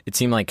 and it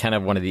seemed like kind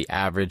of one of the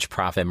average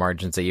profit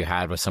margins that you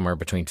had was somewhere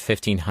between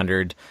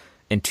 $1,500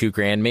 and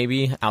 $2,000,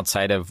 maybe,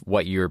 outside of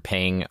what you were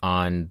paying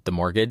on the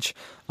mortgage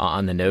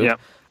on the note. Yeah.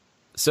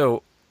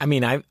 So,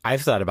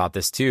 I've thought about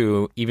this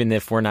too. Even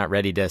if we're not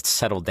ready to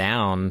settle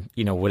down,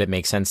 would it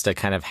make sense to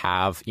kind of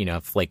have,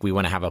 if like we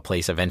want to have a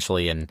place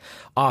eventually in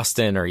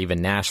Austin or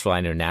even Nashville? I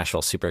know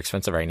Nashville's super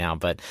expensive right now,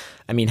 but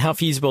how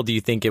feasible do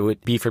you think it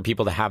would be for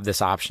people to have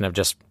this option of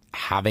just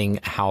having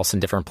a house in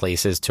different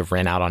places to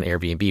rent out on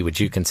Airbnb? Would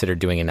you consider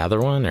doing another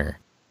one, or?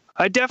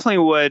 I definitely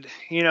would.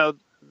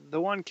 The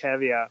one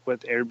caveat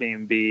with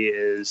Airbnb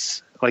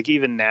is like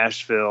even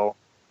Nashville,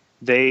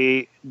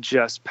 they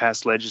just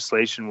passed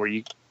legislation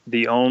where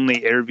the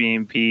only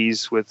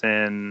Airbnbs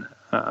within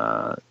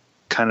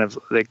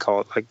they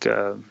call it like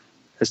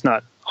it's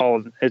not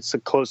all, it's a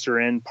closer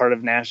in part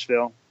of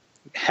Nashville,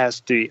 has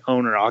to be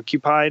owner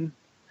occupied.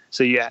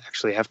 So you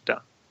actually have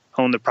to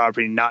own the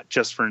property, not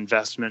just for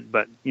investment,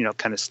 but,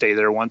 kind of stay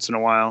there once in a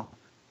while.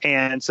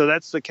 And so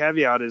that's the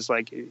caveat is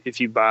like, if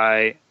you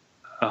buy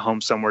a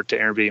home somewhere to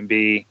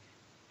Airbnb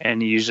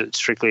and you use it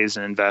strictly as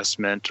an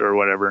investment or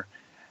whatever,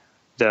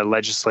 the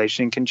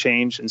legislation can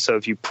change. And so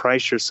if you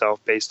price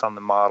yourself based on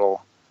the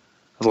model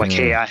of like,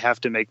 hey, I have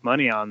to make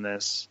money on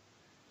this.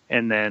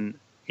 And then,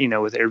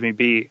 with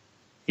Airbnb,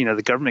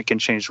 the government can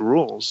change the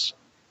rules.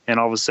 And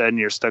all of a sudden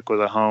you're stuck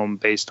with a home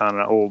based on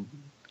an old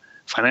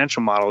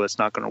financial model that's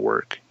not going to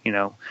work.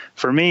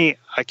 For me,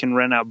 I can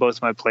rent out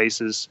both my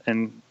places,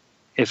 and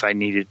if I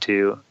needed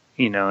to,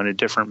 in a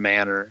different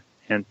manner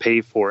and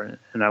pay for it.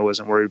 And I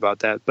wasn't worried about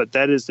that. But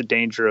that is the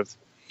danger of,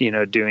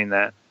 doing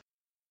that.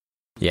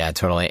 Yeah,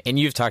 totally. And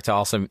you've talked to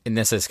also, and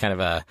this is kind of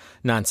a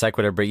non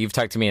sequitur, but you've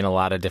talked to me in a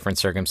lot of different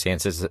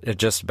circumstances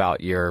just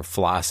about your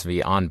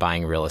philosophy on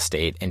buying real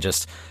estate and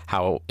just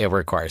how it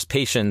requires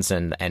patience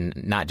and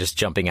not just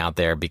jumping out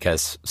there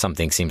because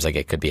something seems like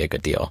it could be a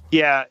good deal.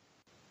 Yeah.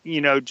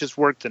 Just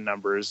work the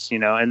numbers,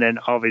 and then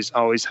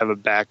always have a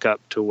backup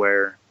to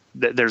where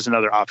there's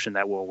another option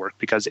that will work,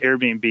 because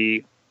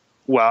Airbnb,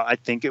 well, I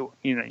think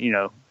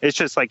it's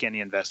just like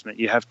any investment.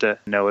 You have to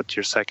know what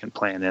your second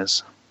plan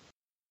is.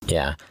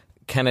 Yeah.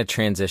 Kind of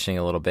transitioning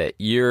a little bit.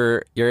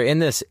 You're in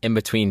this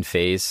in-between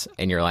phase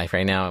in your life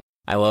right now.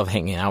 I love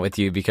hanging out with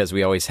you because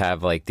we always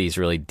have like these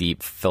really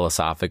deep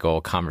philosophical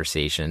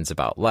conversations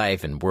about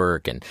life and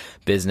work and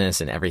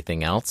business and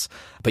everything else.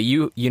 But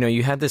you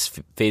had this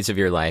phase of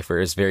your life where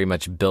it's very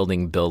much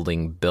building,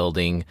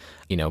 building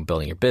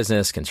your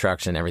business,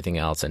 construction, everything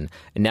else. And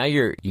now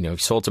you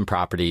sold some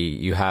property,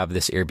 you have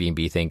this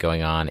Airbnb thing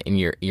going on, and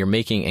you're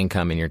making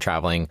income and you're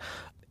traveling.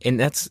 And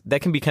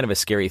that can be kind of a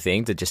scary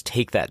thing, to just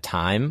take that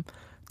time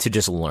to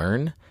just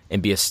learn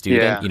and be a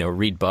student,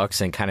 read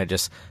books and kind of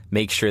just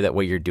make sure that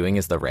what you're doing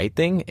is the right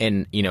thing.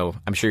 And,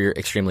 I'm sure you're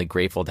extremely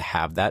grateful to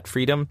have that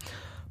freedom.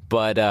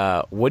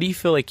 But what do you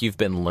feel like you've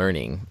been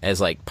learning as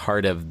like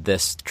part of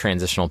this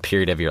transitional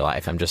period of your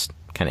life? I'm just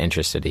kind of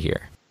interested to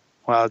hear.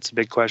 Wow, that's a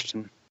big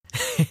question.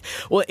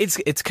 Well,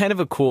 it's kind of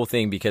a cool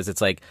thing because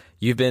it's like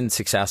you've been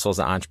successful as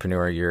an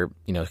entrepreneur. Your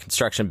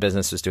construction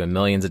business was doing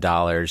millions of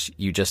dollars.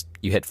 You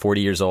hit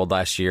 40 years old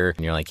last year,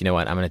 and you're like, you know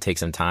what? I'm going to take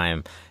some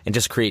time and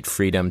just create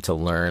freedom to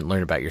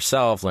learn about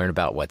yourself, learn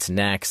about what's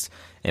next,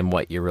 and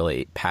what you're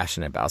really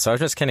passionate about. So I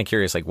was just kind of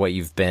curious, like what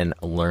you've been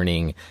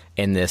learning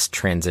in this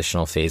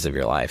transitional phase of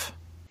your life.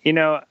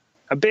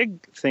 A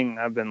big thing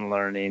I've been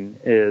learning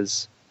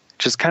is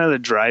just kind of the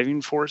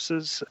driving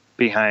forces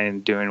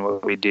behind doing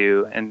what we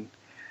do. And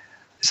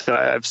so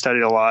I've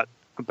studied a lot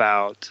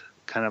about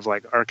kind of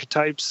like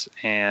archetypes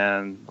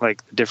and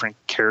like the different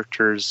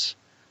characters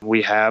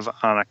we have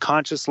on a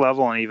conscious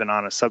level and even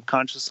on a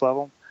subconscious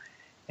level.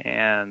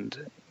 And,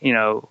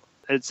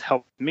 it's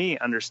helped me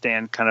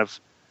understand kind of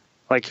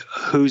like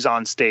who's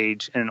on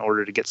stage in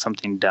order to get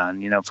something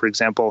done. For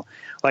example,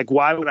 like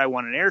why would I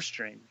want an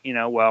Airstream?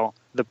 Well,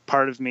 the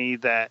part of me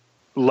that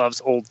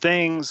loves old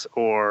things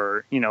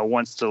or,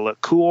 wants to look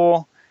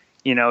cool,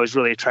 is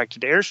really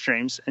attracted to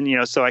Airstreams.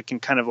 And, so I can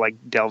kind of like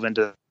delve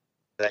into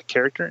that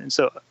character. And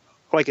so,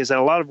 like I said,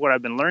 a lot of what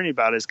I've been learning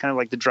about is kind of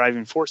like the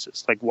driving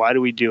forces. Like, why do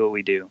we do what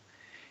we do?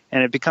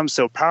 And it becomes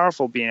so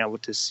powerful being able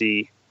to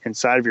see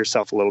inside of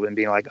yourself a little bit and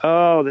being like,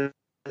 oh,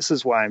 this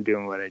is why I'm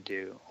doing what I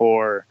do.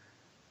 Or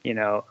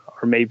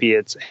maybe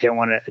it's, hey, I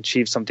want to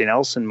achieve something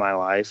else in my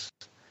life.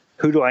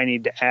 Who do I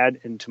need to add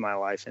into my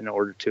life in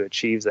order to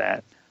achieve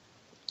that?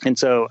 And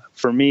so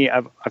for me,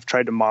 I've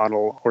tried to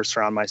model or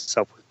surround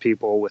myself with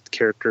people with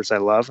characters I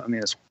love. I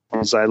mean, as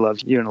well as I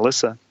love you and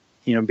Alyssa,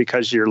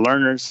 because you're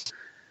learners,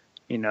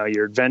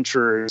 you're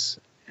adventurers,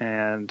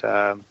 and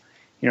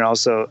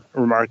also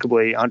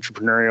remarkably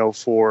entrepreneurial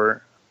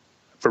for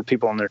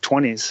people in their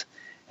 20s.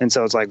 And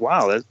so it's like,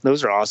 wow,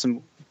 those are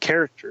awesome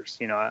characters.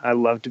 I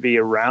love to be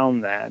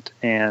around that,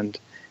 and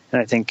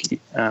I think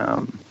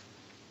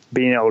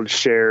being able to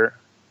share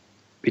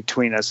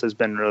between us has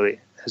been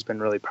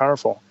really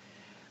powerful.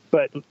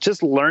 But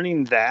just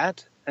learning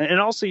that, and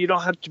also you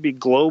don't have to be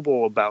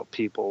global about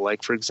people.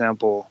 Like, for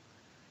example,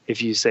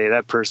 if you say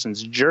that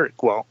person's a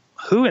jerk, well,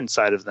 who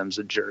inside of them's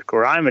a jerk?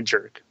 Or I'm a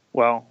jerk.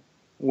 Well,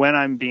 when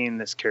I'm being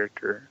this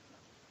character,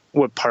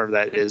 what part of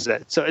that is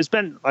that? So it's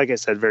been, like I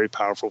said, very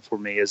powerful for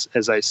me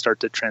as I start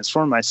to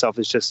transform myself,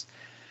 is just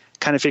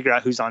kind of figure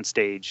out who's on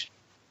stage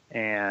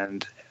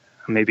and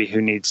maybe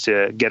who needs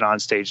to get on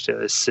stage to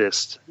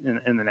assist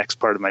in the next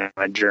part of my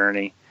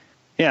journey.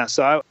 Yeah,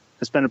 so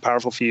it's been a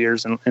powerful few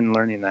years in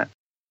learning that.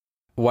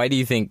 Why do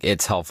you think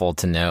it's helpful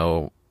to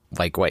know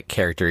like what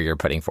character you're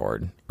putting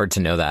forward, or to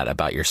know that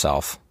about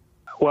yourself?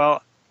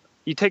 Well,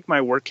 you take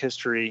my work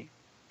history,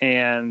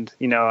 and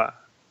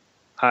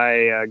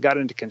I got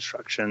into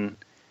construction,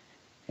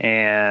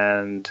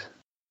 and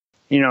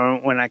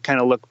when I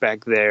kind of look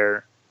back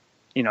there,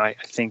 I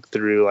think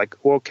through like,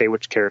 well, okay,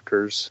 which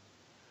characters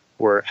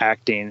were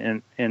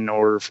acting in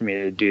order for me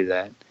to do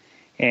that.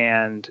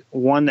 And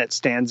one that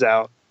stands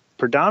out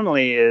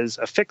predominantly is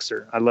a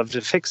fixer. I love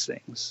to fix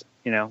things,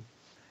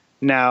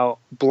 Now,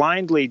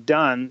 blindly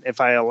done,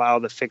 if I allow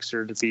the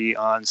fixer to be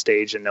on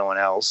stage and no one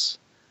else,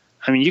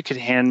 I mean, you could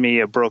hand me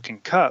a broken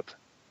cup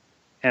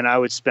and I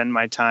would spend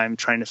my time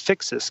trying to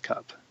fix this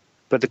cup.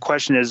 But the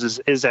question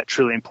is that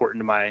truly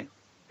important to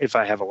if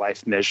I have a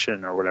life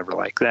mission or whatever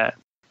like that?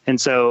 And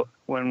so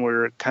when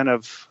we're kind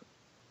of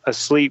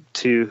asleep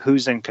to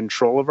who's in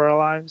control of our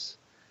lives,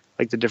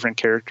 like the different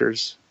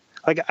characters,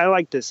 like I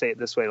like to say it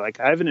this way,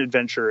 like I have an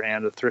adventurer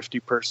and a thrifty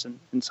person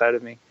inside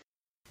of me.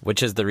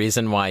 Which is the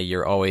reason why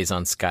you're always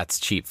on Scott's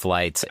cheap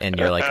flights and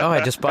you're like, oh,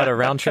 I just bought a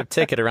round trip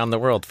ticket around the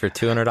world for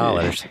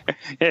 $200.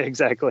 Yeah,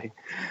 exactly.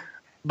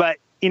 But,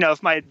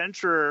 if my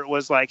adventurer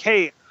was like,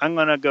 hey, I'm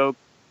going to go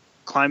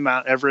climb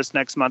Mount Everest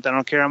next month, I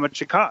don't care how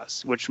much it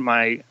costs, which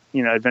my,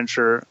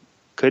 adventurer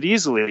could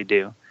easily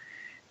do.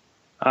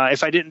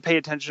 If I didn't pay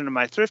attention to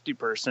my thrifty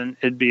person,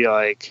 it'd be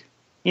like,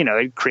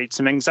 it'd create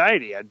some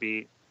anxiety. I'd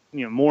be,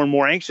 more and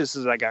more anxious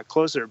as I got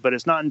closer. But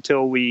it's not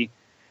until we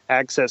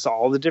access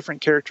all the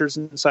different characters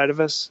inside of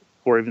us,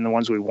 or even the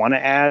ones we want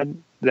to add,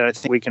 that I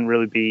think we can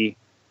really be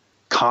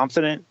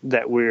confident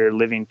that we're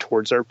living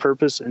towards our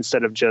purpose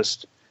instead of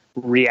just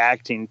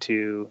reacting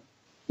to,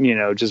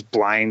 just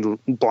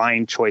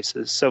blind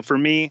choices. So for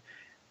me,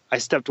 I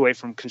stepped away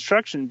from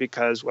construction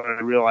because what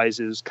I realized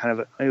is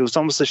it was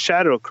almost a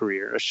shadow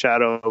career, a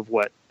shadow of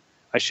what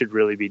I should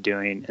really be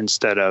doing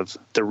instead of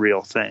the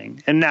real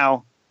thing. And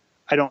now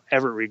I don't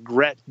ever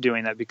regret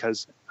doing that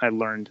because I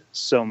learned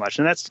so much.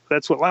 And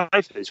that's what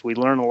life is. We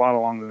learn a lot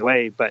along the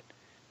way, but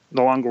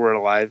the longer we're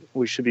alive,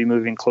 we should be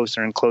moving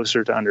closer and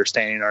closer to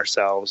understanding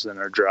ourselves and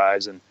our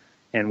drives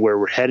and where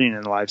we're heading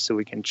in life so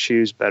we can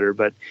choose better.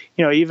 But,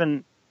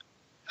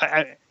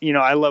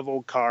 I love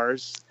old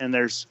cars, and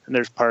there's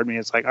part of me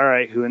that's like, all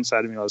right, who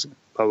inside of me loves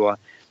blah, blah, blah.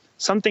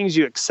 some things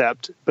you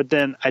accept, but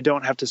then I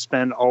don't have to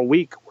spend all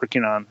week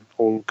working on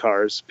old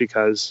cars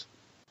because,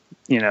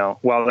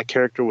 while the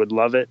character would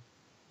love it,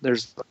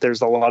 there's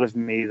a lot of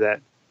me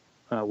that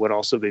would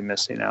also be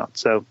missing out.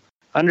 So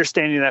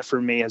understanding that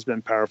for me has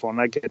been powerful,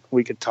 and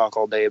we could talk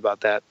all day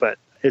about that, but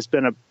it's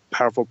been a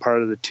powerful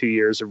part of the 2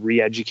 years of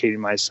re-educating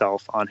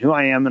myself on who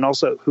I am and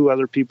also who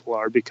other people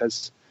are,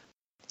 because,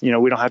 we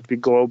don't have to be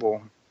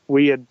global.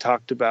 We had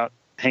talked about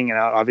hanging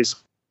out,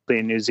 obviously,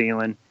 in New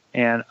Zealand,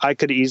 and I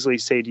could easily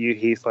say to you,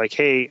 Heath, like,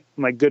 hey,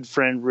 my good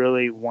friend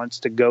really wants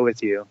to go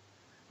with you,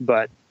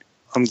 but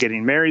I'm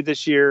getting married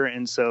this year,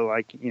 and so,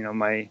 like,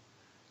 my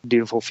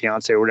beautiful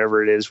fiance or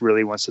whatever it is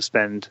really wants to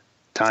spend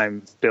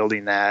time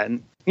building that.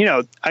 And,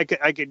 I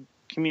could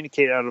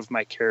communicate out of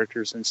my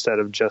characters instead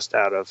of just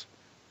out of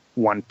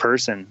one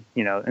person,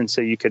 and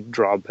so you could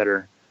draw a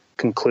better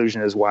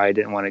conclusion as why I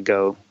didn't want to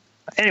go.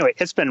 Anyway,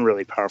 it's been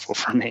really powerful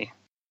for me.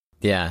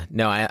 Yeah,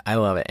 no, I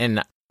love it.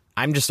 And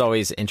I'm just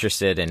always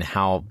interested in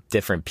how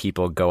different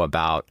people go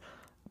about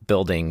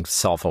building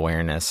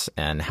self-awareness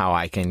and how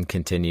I can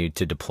continue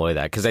to deploy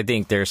that. Because I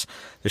think there's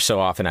so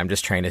often I'm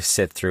just trying to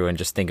sit through and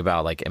just think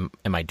about, like,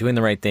 am I doing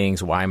the right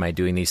things? Why am I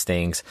doing these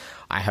things?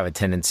 I have a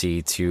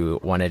tendency to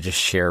want to just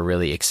share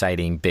really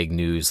exciting big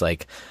news,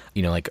 like,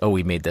 oh,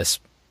 we made this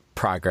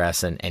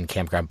progress and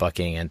campground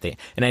booking and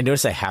I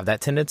notice I have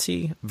that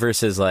tendency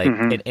versus like,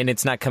 and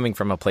it's not coming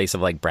from a place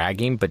of like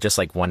bragging, but just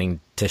like wanting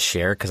to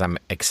share because I'm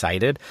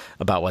excited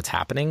about what's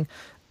happening.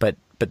 But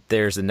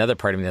there's another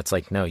part of me that's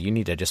like, no, you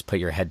need to just put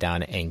your head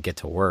down and get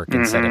to work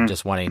instead of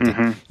just wanting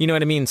to, you know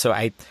what I mean? So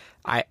I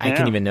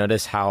can even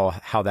notice how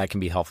that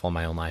can be helpful in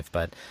my own life.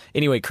 But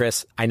anyway,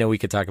 Chris, I know we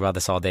could talk about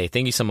this all day.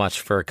 Thank you so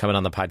much for coming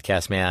on the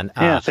podcast, man.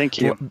 Yeah, thank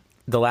you.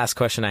 The last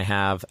question I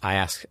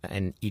ask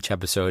in each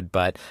episode,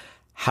 but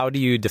how do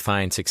you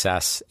define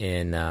success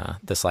in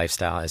this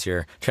lifestyle as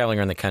you're traveling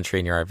around the country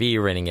in your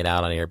RV, renting it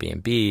out on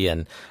Airbnb,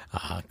 and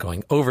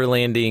going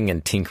overlanding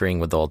and tinkering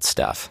with old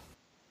stuff?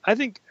 I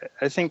think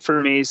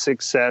for me,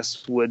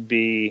 success would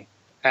be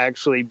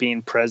actually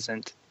being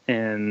present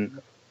in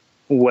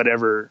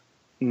whatever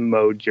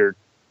mode you're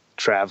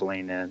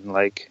traveling in.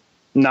 Like,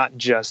 not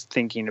just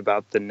thinking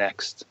about the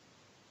next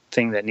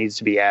thing that needs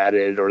to be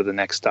added or the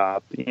next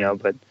stop,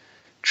 but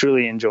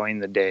truly enjoying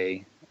the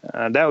day.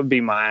 That would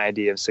be my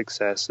idea of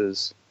success,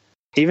 is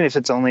even if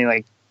it's only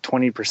like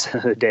 20%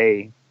 of the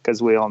day,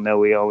 because we all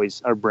know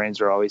our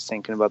brains are always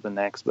thinking about the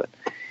next. But,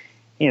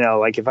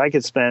 like if I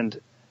could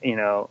spend,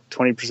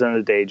 20% of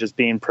the day just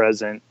being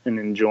present and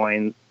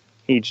enjoying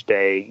each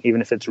day,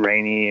 even if it's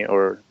rainy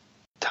or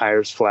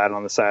tires flat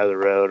on the side of the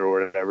road or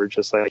whatever,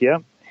 just like,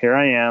 yep, here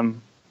I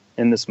am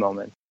in this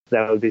moment.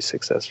 That would be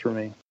success for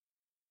me.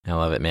 I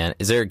love it, man.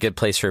 Is there a good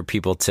place for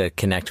people to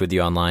connect with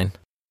you online?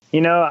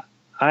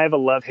 I have a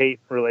love-hate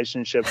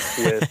relationship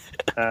with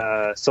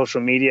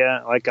social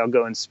media. Like, I'll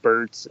go in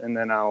spurts and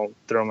then I'll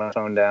throw my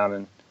phone down.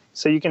 And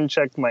so you can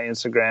check my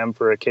Instagram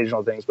for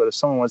occasional things. But if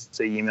someone wants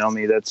to email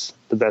me, that's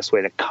the best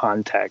way to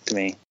contact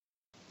me.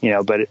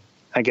 But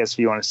I guess if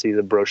you want to see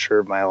the brochure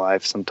of my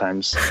life,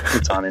 sometimes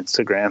it's on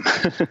Instagram.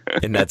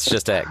 And that's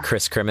just at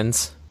Chris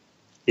Crimmins?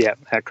 Yeah,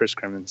 at Chris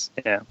Crimmins.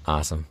 Yeah.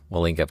 Awesome.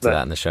 We'll link up to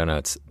that in the show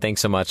notes.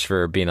 Thanks so much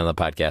for being on the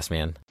podcast,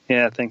 man.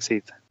 Yeah, thanks,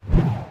 Heath.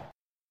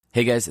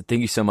 Hey guys,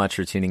 thank you so much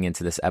for tuning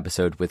into this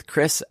episode with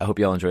Chris. I hope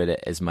you all enjoyed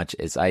it as much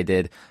as I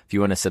did. If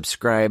you want to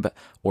subscribe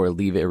or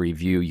leave a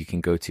review, you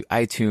can go to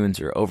iTunes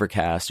or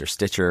Overcast or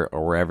Stitcher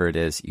or wherever it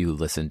is you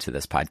listen to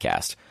this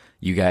podcast.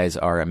 You guys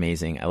are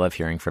amazing. I love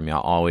hearing from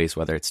y'all always,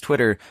 whether it's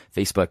Twitter,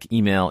 Facebook,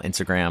 email,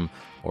 Instagram,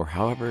 or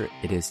however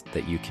it is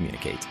that you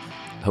communicate.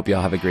 Hope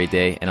y'all have a great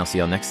day, and I'll see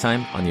y'all next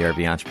time on the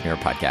RV Entrepreneur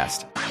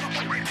Podcast.